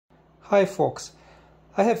Hi folks,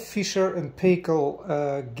 I have Fisher and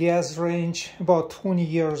Paykel gas range, about 20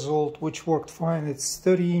 years old, which worked fine. It's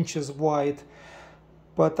 30 inches wide,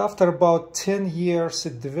 but after about 10 years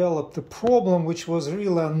it developed a problem which was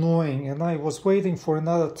really annoying, and I was waiting for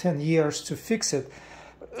another 10 years to fix it.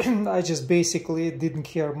 I just basically didn't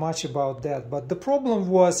care much about that. But the problem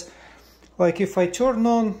was, like, if I turn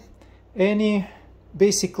on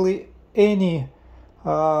basically any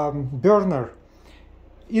burner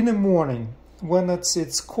in the morning when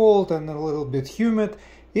it's cold and a little bit humid,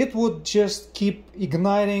 it would just keep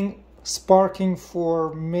igniting, sparking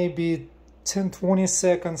for maybe 10-20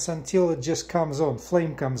 seconds until it just comes on,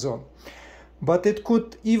 flame comes on. But it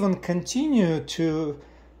could even continue to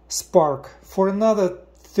spark for another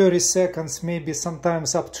 30 seconds, maybe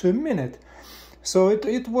sometimes up to a minute. So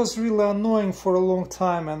it was really annoying for a long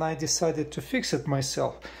time, and I decided to fix it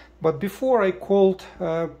myself. But before I called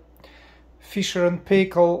Fisher and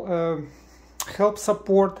Paykel help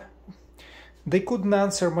support, they couldn't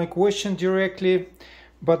answer my question directly,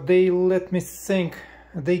 but they let me think.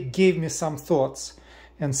 They gave me some thoughts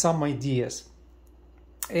and some ideas.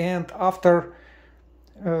 And after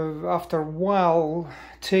a while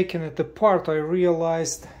taking it apart, I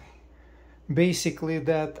realized basically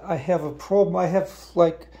that I have a problem. I have,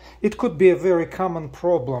 like, it could be a very common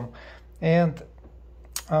problem, and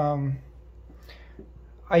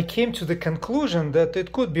I came to the conclusion that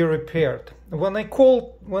it could be repaired. When I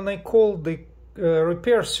called the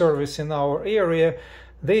repair service in our area,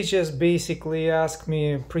 they just basically asked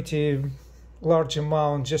me a pretty large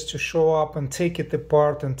amount just to show up and take it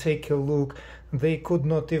apart and take a look. They could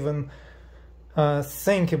not even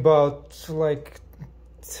think about, like,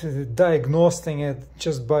 diagnosing it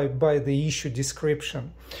just by the issue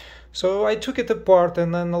description. So I took it apart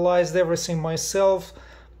and analyzed everything myself,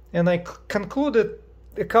 and I concluded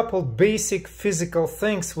a couple basic physical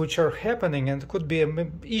things which are happening, and could be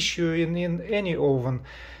an issue in any oven,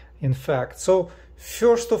 in fact. So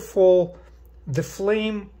first of all, the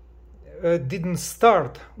flame didn't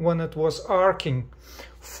start when it was arcing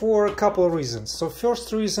for a couple of reasons. So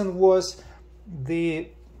first reason was in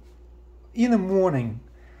the morning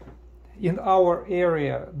in our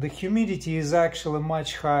area the humidity is actually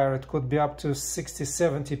much higher. It could be up to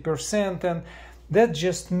 60-70%, and that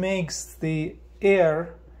just makes the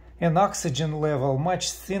air and oxygen level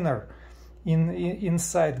much thinner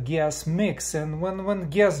inside gas mix. And when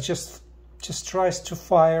gas just tries to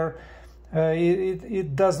fire,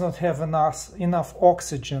 it does not have enough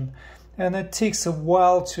oxygen, and it takes a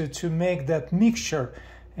while to make that mixture,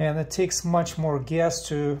 and it takes much more gas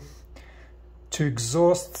to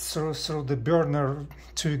exhaust through the burner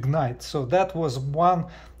to ignite. So that was one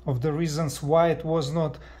of the reasons why it was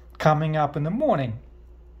not coming up in the morning.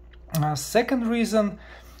 Second reason,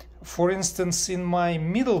 for instance, in my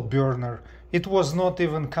middle burner, it was not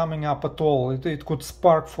even coming up at all. It could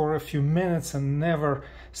spark for a few minutes and never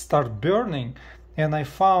start burning. And I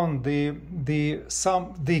found the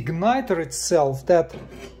igniter itself, that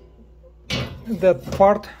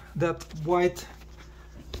white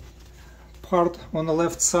part on the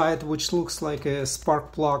left side, which looks like a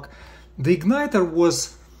spark plug, the igniter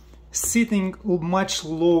was sitting much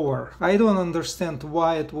lower. I don't understand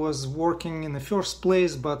why it was working in the first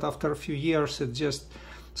place, but after a few years it just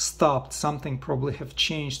stopped. Something probably have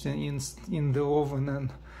changed in the oven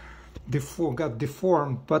and got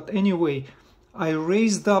deformed. But anyway, I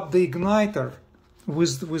raised up the igniter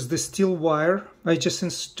with the steel wire. I just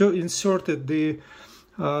inserted the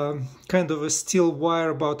kind of a steel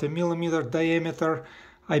wire about 1 millimeter diameter.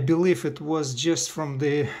 I believe it was just from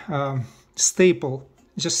the staple,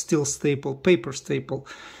 just steel staple, paper staple,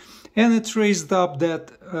 and it raised up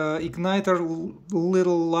that igniter a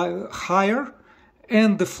little higher,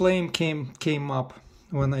 and the flame came up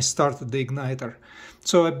when I started the igniter.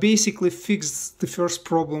 So I basically fixed the first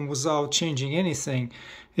problem without changing anything.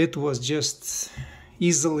 It was just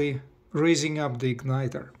easily raising up the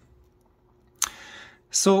igniter.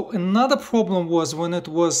 So another problem was when it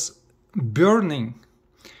was burning,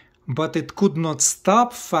 but it could not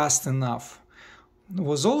stop fast enough.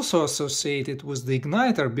 Was also associated with the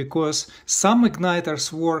igniter, because some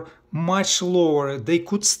igniters were much lower. They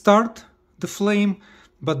could start the flame,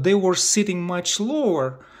 but they were sitting much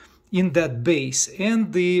lower in that base,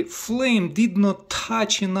 and the flame did not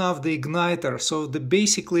touch enough the igniter. So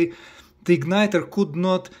basically the igniter could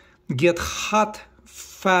not get hot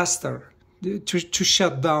faster to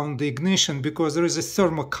shut down the ignition, because there is a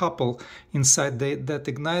thermocouple inside that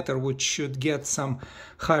igniter which should get some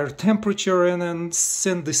higher temperature and then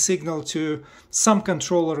send the signal to some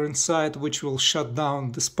controller inside which will shut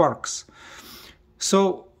down the sparks.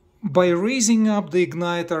 So by raising up the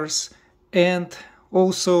igniters And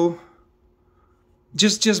also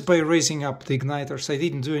just by raising up the igniters, I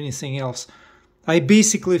didn't do anything else. I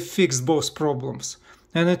basically fixed both problems,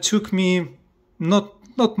 and it took me not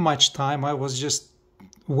much time. I was just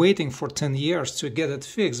waiting for 10 years to get it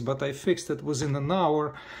fixed, but I fixed it within an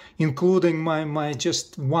hour, including my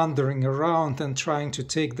just wandering around and trying to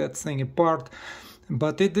take that thing apart.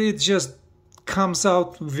 But it just comes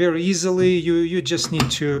out very easily. You just need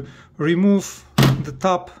to remove the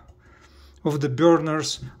top of the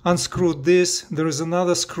burners, unscrew this. There is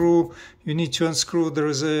another screw you need to unscrew.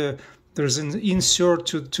 There's an insert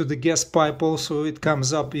to the gas pipe also. It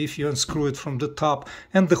comes up if you unscrew it from the top,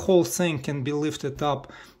 and the whole thing can be lifted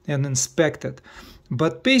up and inspected.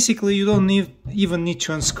 But basically you don't even need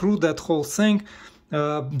to unscrew that whole thing.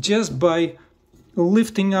 Just by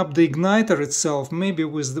lifting up the igniter itself, maybe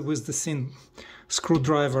with the thin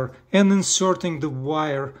screwdriver, and inserting the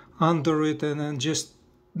wire under it, and then just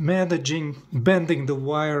bending the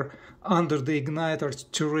wire under the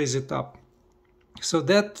igniter to raise it up. So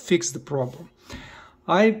that fixed the problem.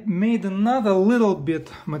 I made another little bit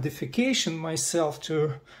modification myself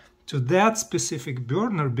to that specific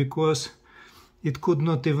burner, because it could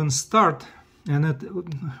not even start, and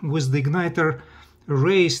with the igniter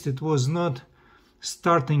raised, it was not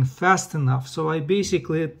starting fast enough. So I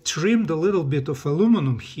basically trimmed a little bit of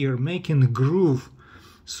aluminum here, making a groove,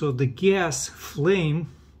 so the gas flame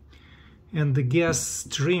and the gas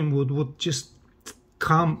stream would just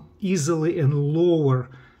come easily and lower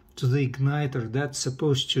to the igniter. That's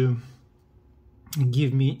supposed to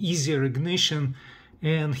give me easier ignition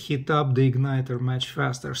and heat up the igniter much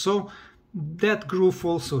faster. So that groove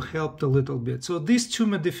also helped a little bit. So these two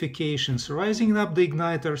modifications, rising up the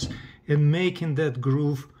igniters and making that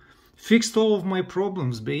groove, fixed all of my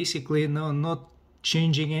problems basically. No, not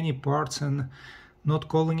changing any parts and not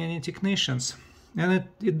calling any technicians. And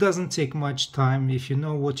it doesn't take much time. If you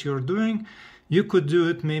know what you're doing, you could do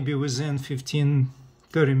it maybe within 15-30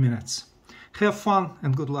 minutes. Have fun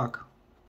and good luck.